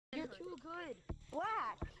You're too good.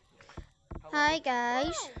 Black. Hi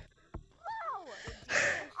guys. Whoa!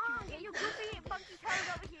 Get your goofy and funky colors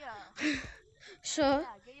over here. So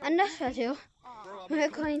in this video we're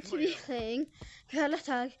going to be playing Gorilla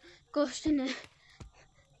Tag Ghost in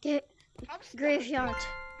the Graveyard.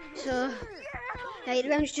 So right, the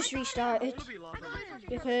round's just restarted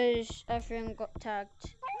because everyone got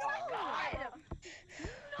tagged.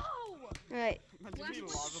 Right.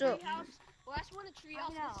 So last one in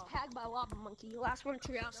Treehouse gets tagged by Lava Monkey. Last one in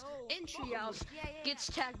Treehouse in Treehouse gets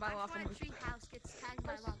tagged by Lava Monkey. Treehouse gets tagged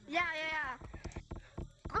by Lava. Yeah.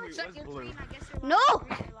 I'm second. green, I guess. No!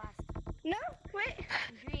 No, wait.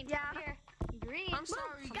 Green. Yeah. Here. Green. I'm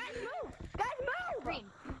sorry. Guys, move. Guys, move.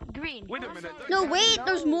 Green. Wait a minute. no, wait.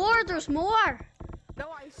 There's more. There's more. No,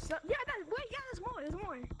 there's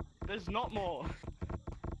more. There's not more.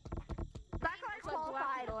 Black Light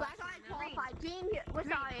qualified. Black Light qualified. Green, we're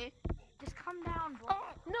sorry. Just come down, bro. Oh,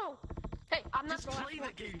 no. Hey, I'm not Just the last play one.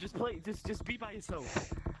 the game. Just play. Just be by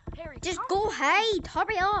yourself. Perry. Just come. go hide.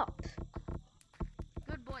 Hurry up.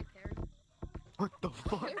 Good boy, Perry. What the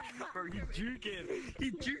fuck? Bro, he's juking.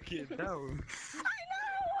 He's juking. No. I know.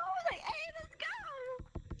 I was like, hey, let's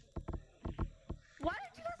go. Why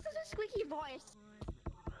did you have such a squeaky voice?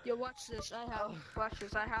 Yo, watch this.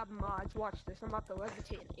 I have mods. Watch this. I'm about to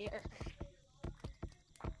levitate in the air.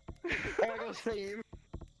 I got same.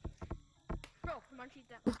 Bro, come on, cheat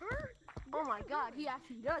that. Oh my god, he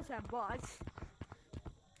actually does have bots.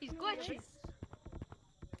 He's glitching.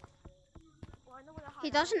 He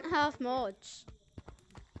doesn't have mods.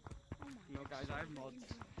 No, guys, I have mods.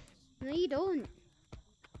 No, you don't.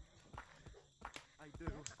 I do.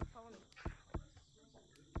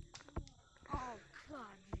 Oh god,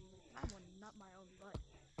 I want to nut my own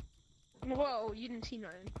butt. Whoa, you didn't see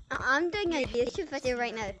nothing. I'm doing a YouTube video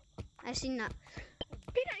right now. I've seen that.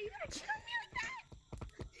 Peanut, you gonna kill me with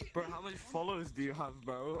that? Bro, how many followers do you have,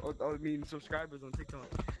 bro? I mean, subscribers on TikTok.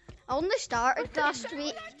 I only started last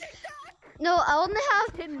week. No, I only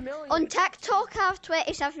have 10 million. on TikTok. I have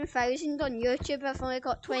 27,000. On YouTube, I've only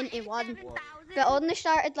got 21. But I only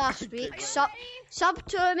started last week. Sub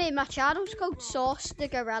to me. My channel's called Sauce the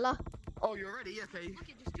Gorilla. Oh, you're ready? Okay. Look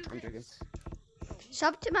at just do I'm this. joking.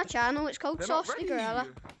 Sub to my channel. It's called They're Sauce not the ready. Gorilla.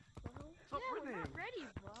 Stop We're running. not ready,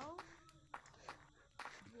 bro.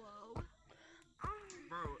 Whoa.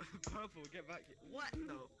 Bro, Purple, get back here. What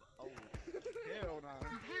the? Oh, hell no.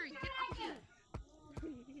 Perry, get up here.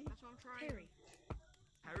 That's what I'm trying.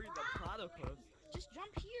 Harry the platypus. Just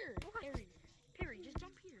jump here. Perry, just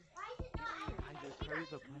jump here. I just Harry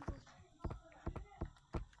the platypus.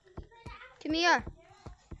 Come here.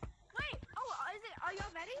 Wait, are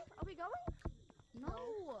y'all ready? Are we going?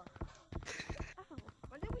 No.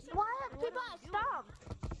 Why have people at stumped?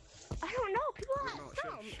 I don't know, people We're at not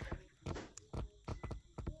stumped. sure.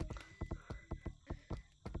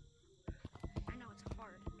 I know it's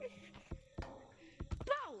hard.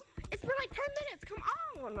 Bro, it's been like 10 minutes, come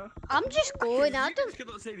on! I'm just going. I You don't. guys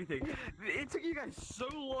cannot say anything. It took you guys so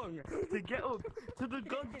long to get up to the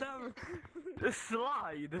goddamn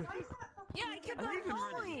slide. Yeah, I kept I'm on even ready.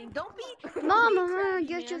 falling. Don't be. Mom, don't be I'm on a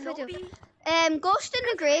crazy, YouTube man. video. Don't be- Ghost in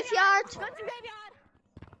the Graveyard. Go to graveyard.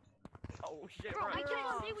 Oh shit, Bro, I right.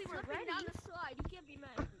 can't see we were ready. Down the slide. You can't be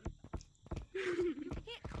mad. You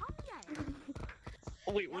can't come yet.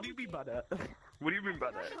 Oh wait, what do you mean by that? What do you mean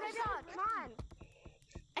by that? Graveyard, come on.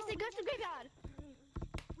 I said go to graveyard.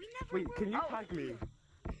 We never Wait, were. can you tag me?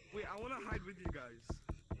 Wait, I wanna hide with you guys.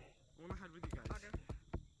 I wanna hide with you guys.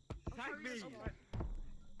 Tag me!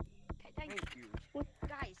 Okay, thank Thank you. you.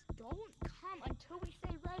 Guys, don't come until we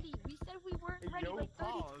say ready. We said we weren't ready Yo, like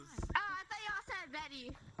 30 pause. times. Oh, I thought y'all said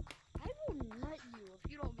ready. I will nut you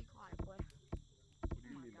if you don't be quiet, boy. What do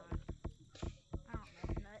you mean by that? I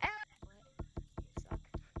don't know. Nut. Suck.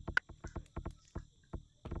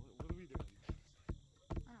 What are we doing?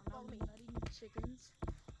 I don't know. Nutting chickens.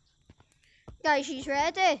 Guys, she's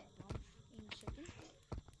ready. Eating chicken.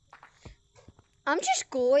 I'm just You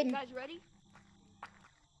going. guys ready?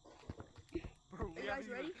 Bro, we You guys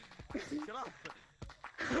haven't ready? even- Shut up.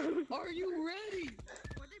 Are you ready?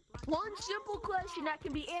 One simple question that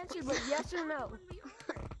can be answered with yes or no.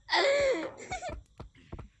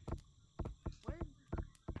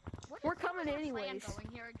 We're coming anyways. Going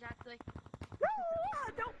here exactly.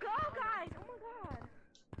 No, don't go, guys. Oh my god.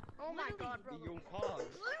 Oh my god, bro. Yo, pause.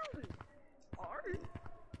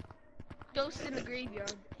 Ghost in the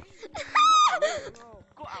graveyard.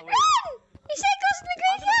 Go away. He said ghost in the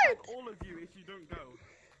I'm gonna graveyard. tag all of you if you don't go.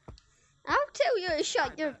 I'll tell you to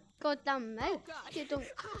shut your goddamn mouth. God. You don't.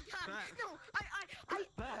 Oh god. Bet. No,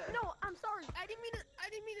 Bet. no, I'm sorry. I didn't mean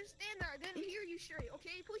to stand there. I didn't hear you straight.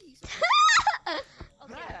 Okay, please.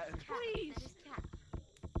 Okay. Bet.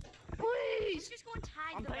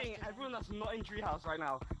 anyone that's not in treehouse right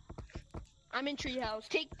now. I'm in treehouse.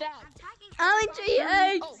 Take that. I'm tagging I'm in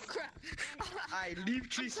everybody. treehouse. Oh crap. I leave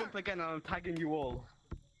tree stump again and I'm tagging you all.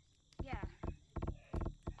 Yeah.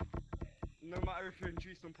 No matter if you're in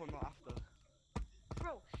tree stump or not after.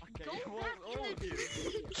 Bro, Okay, go well, back all in of the you. I'm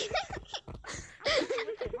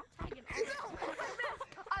tagging all of you.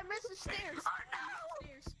 I missed the stairs. Oh no.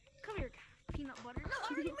 Stairs. Come here, peanut butter. No,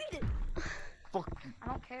 I already made it. Fuck you. I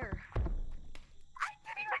don't care. I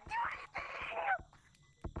didn't even do anything.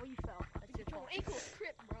 Oh, you fell. That's your Your fault. ankle's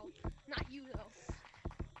tripped, bro. Not you though.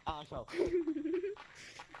 Ah, I fell.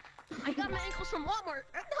 I got my ankles from Walmart.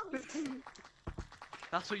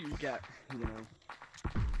 That's what you get, you know.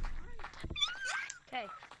 Okay.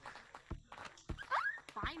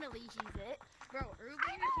 Finally, he's it. Bro, earlier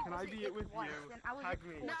he Can I wasn't be it with once, you? then I was Tag it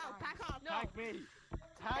me. 4 No, times. back off. No. Tag me.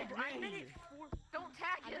 Tag I did me. it 4. Don't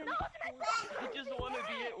tag I it. did No, it 4 I just want to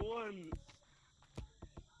be it once.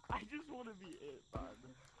 I just want to be it, man.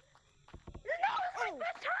 No, it's like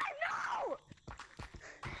this time. No.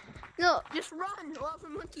 No, Just run, love a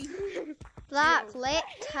monkey. Black, let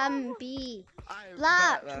him be. I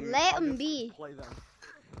Black, bet then let I'll him just be. Play them.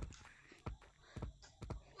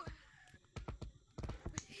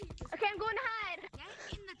 Okay, I'm going to hide.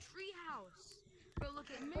 Get in the treehouse. Bro, look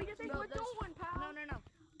at me. No, going, pal. No.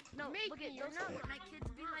 No, Make look me, at you're those not. Fortnite kids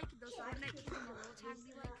be like, those Fortnite kids in Gorilla Tag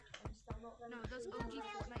be like. No, those OG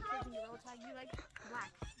Fortnite kids in Gorilla Tag be like,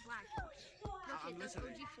 black. Look at those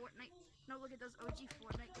OG Fortnite. No, look at those OG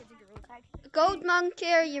Fortnite kids in Gorilla Tag. Gold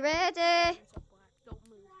Monkey, are you ready? Don't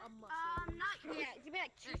move. I'm Not yet. Give me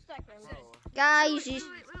like 2 seconds. Guys,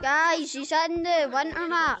 he's in the winter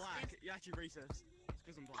map. Black. You're actually racist. It's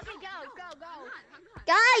because I'm black. Okay, go. I'm not.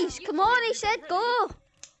 Guys, come on, he said go.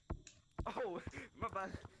 Oh, my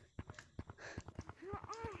bad.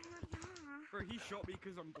 Bro, he shot me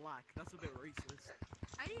because I'm black. That's a bit racist.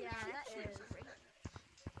 I didn't Yeah, shoot that you. is.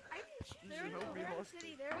 I didn't shoot You should hold me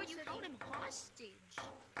hostage. Bro, you held him hostage.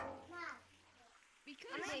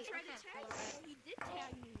 Because I'm he not- tried to tag me. He did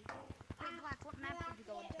tag me. Hey, Black, what map did you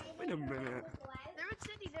go into? Wait a minute.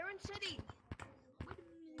 They're in city. Wait a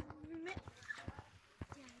minute.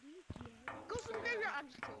 Daddy, Go to the graveyard. I'm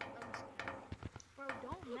just kidding. bro,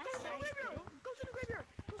 don't Go mess to the up. graveyard. Go to the graveyard.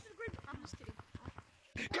 I'm just kidding.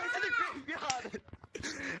 Go to the graveyard!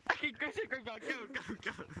 Okay, go to the graveyard.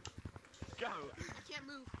 Go. Go. I can't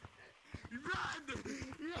move. Run!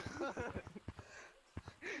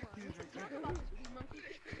 Talk about this, you monkey.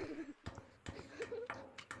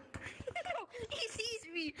 He sees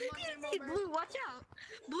me. He Blue, watch out.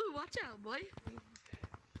 Blue, watch out, boy.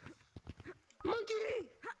 Monkey!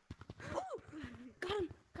 Got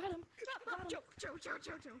him. Joe.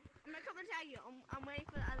 I'm gonna come and tag you. I'm waiting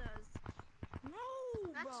for the others.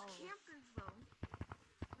 No, That's bro. campers, though.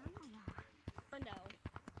 Oh, no.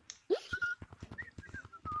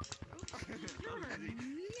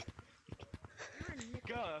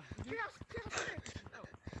 Go.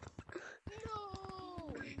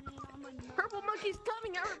 No. Purple monkey's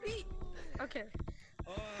coming, I repeat. Okay.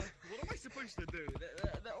 What am I supposed to do?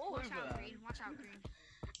 They're all Watch over out, there. Green. Watch out, Green.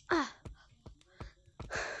 Ah,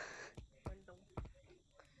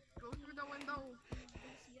 Go through the window.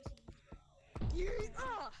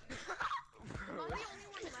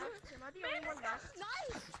 Am I the only one left?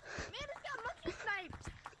 Nice. Man, it's got monkey sniped.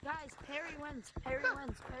 Guys, Perry wins. Perry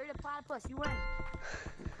the platypus, you win.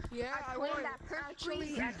 Yeah, I played won. that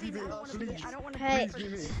perfectly. Actually, I don't want to Hey. be Please first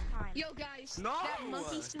give me. time. Yo, guys, No. that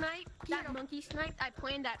monkey snipe, I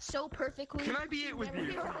planned that so perfectly. Can I be it with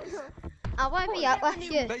you? I want to be up with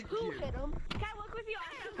you. Thank Who you. hit him? Can I work with you?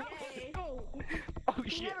 Yay. Oh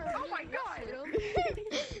shit. Oh my god.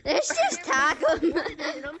 Let's just tag him. Hit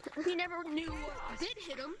him. He never knew what did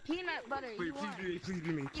hit him. Peanut butter, Wait, you won. please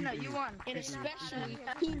be me. You know, you won. And especially,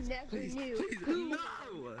 he never knew Please, who. no!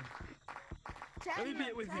 Let me be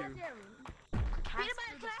it with you. Peanut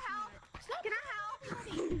butter, can I help? Can I help?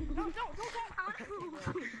 No, don't tag.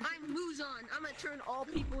 I'm Muzan. I'm gonna turn all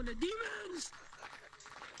people into demons.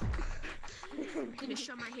 I'm gonna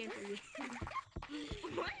show my hand for you.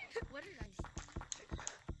 What? What did I say?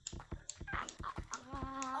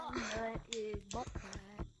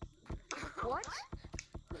 What?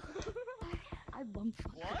 I bumped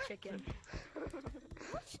What? chicken.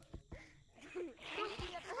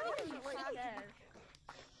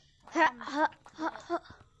 Ha, ha, ha, ha.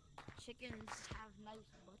 Chickens have nice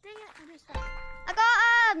butts. Dang it, I missed I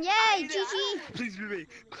got him! Yay, GG! Please be me.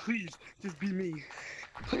 Please, just be me.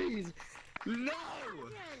 Please. No!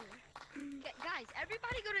 Guys,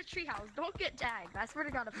 everybody go to treehouse. Don't get tagged. I swear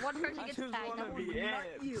to God, if one person I gets just tagged, wanna that be will not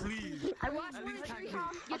it. you. Please. I want At one least in tag me.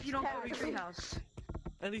 treehouse if you don't go to treehouse.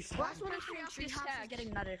 At least Last one in Treehouse treehouse gets is tagged. getting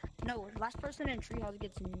nutted. No, last person in treehouse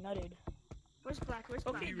gets nutted. Where's Black? Where's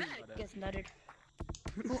What Black? do you mean Black. by that? Gets nutted.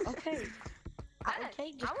 Ooh, okay.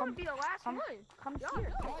 Okay, just I come. want to be the last come- one. Come Yo, here.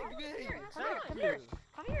 yo, Come yo, here. come Hey, here, hey, come here, Come dude. here.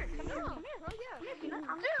 Come here. Come here. Yo, Come here. oh yeah. Come here, Peanut.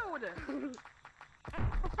 Dude!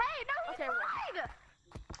 Hey, no, he's Okay, alive!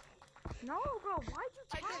 No, bro, why'd you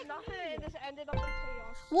I tag did nothing me? and this ended up in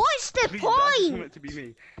chaos. What's the Please, I just want point? it to be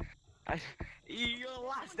me. You're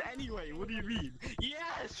last anyway. What do you mean?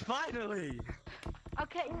 Yes, finally.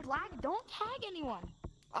 Okay, Black, don't tag anyone.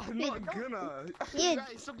 I'm not gonna. Yeah. Guys,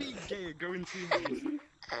 stop being gay and go into treehouse.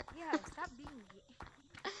 Yeah, stop being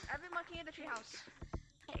gay. Every monkey in the treehouse.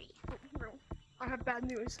 Hey. I have bad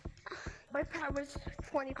news. My power is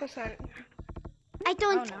 20%. I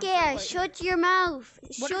don't Oh, no. care. Shut your mouth.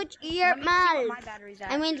 Shut your Let me see what my mouth. battery's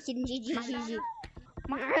at. I'm Wilkin. GG.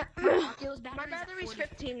 my Oculus My battery's at battery's 40.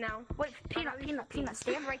 15 now. Wait, Peanut,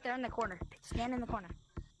 stand right there in the corner. Stand in the corner.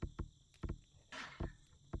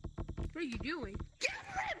 What are you doing? Get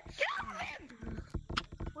him! Get him!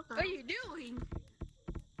 What are you doing?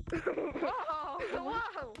 Whoa!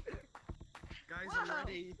 Whoa! Guys, I'm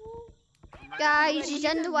ready. Guys, he's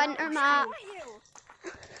in the winter map.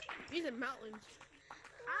 He's in mountains.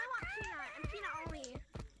 I want Peanut, and Peanut only.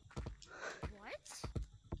 What?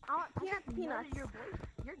 I want peanuts. You're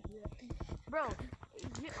good. Bro,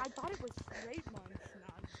 I thought it was straight months.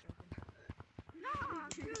 No, I'm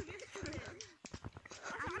just joking. No, dude, you're stupid.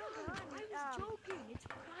 I was joking. It's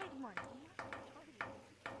Pride Month.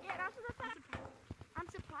 Yeah, that's what the fact. I'm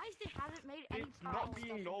surprised they haven't made any It's Pride not stuff being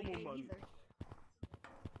in the normal game month. either.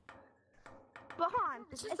 Bahan,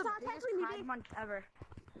 This is it's the not biggest technically Pride Month ever.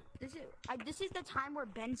 This is the time where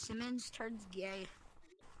Ben Simmons turns gay.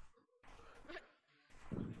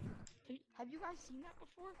 Have you guys seen that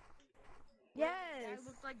before? Yes. It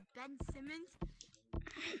looks like Ben Simmons.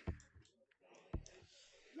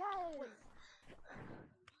 Yes.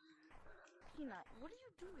 Peanut, what are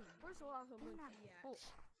you doing? Where's the lava monkey Peanut. at? Oh,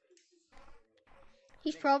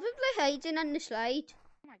 He's probably hiding on the slide.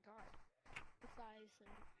 oh my god. The size.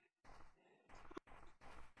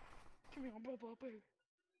 Come here, bro.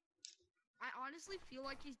 I honestly feel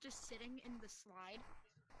like he's just sitting in the slide.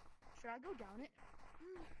 Should I go down it?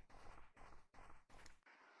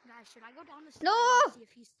 Guys, should I go down the slide No! and see if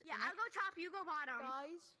he's Yeah, I'll go top, you go bottom.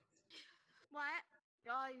 Guys. What?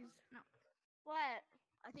 Guys. No. What?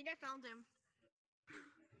 I think I found him.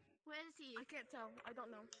 Where is he? I can't tell. I don't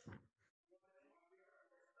know.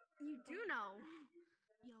 You do know.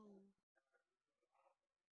 Yo.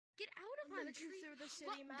 Get out of my tree. Through the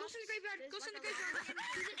What? city map. Go to the graveyard. Go to the graveyard.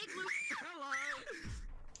 He's an igloo. Hello.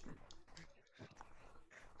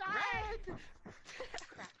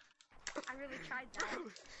 I really tried that.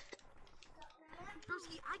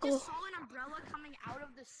 Broski, I Go. just saw an umbrella coming out of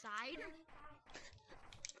the side.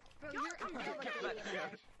 Bro, your umbrella Get gave back me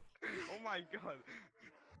here. Oh my god.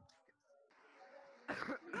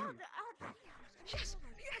 No, our treehouse. Yes!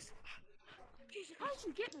 Yes! How did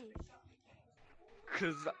you get me?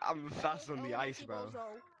 Cause I'm fast on the ice, bro.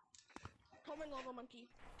 Come in, lava monkey.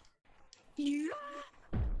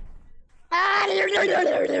 Ah!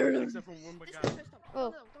 Except from one This guy. is system.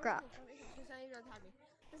 Oh, Don't crap. Just saying you're attacking.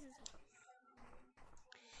 This is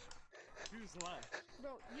Who's left?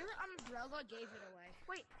 Bro, your umbrella gave it away.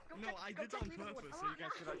 Wait, go No, check, I go did check on me the wood. purpose so you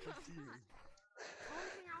guys could actually see me.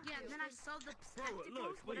 Yeah, then I saw the Bro,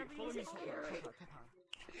 look, wait, whatever follow you me. said.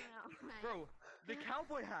 Bro, the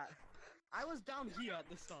cowboy hat. I was down here at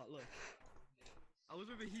the start, look. I was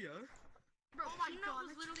over here. Bro, oh my god,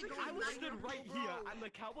 was literally going I was right stood over right the here, road. and the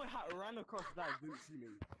cowboy hat ran across that, didn't see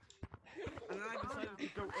me. And then I decided to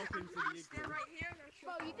go up into the igloo.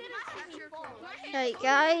 Bro, you didn't see me fall. Right,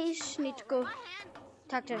 guys, need to go.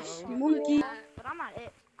 Talk to this monkey. But I'm not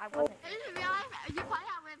it. I wasn't.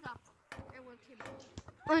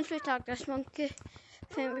 Once we talk to this monkey,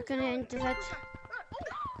 I think we're gonna end it.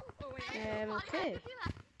 Okay.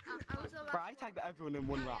 Bro, I tagged everyone in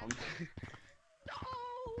one round.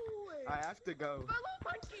 I have to go. My little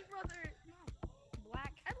monkey brother.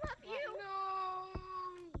 Black. I love you. No.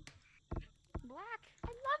 Black. I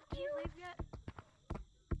love you. Leave yet?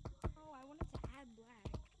 Oh, I wanted to add black.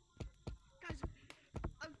 Guys,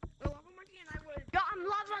 a lava monkey and I would. Yo, I'm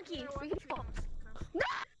lava monkey. We can fall.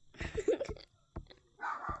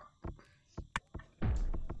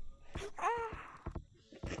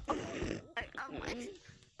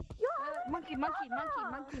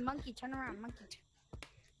 Monkey, turn around, monkey.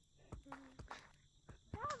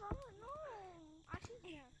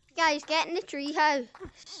 Guys, get in the tree house.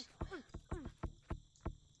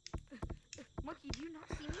 Monkey, do you not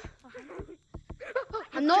see me?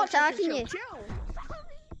 I'm not attacking you.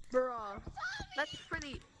 Bruh. That's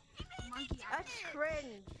pretty. Monkey. That's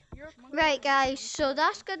cringe. Right, guys, so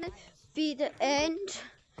that's gonna be the end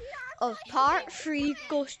of part 3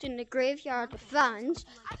 Ghost in the Graveyard of Vans.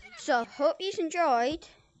 So hope you enjoyed.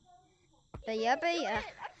 Bye,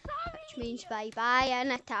 which means bye bye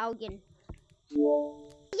in Italian.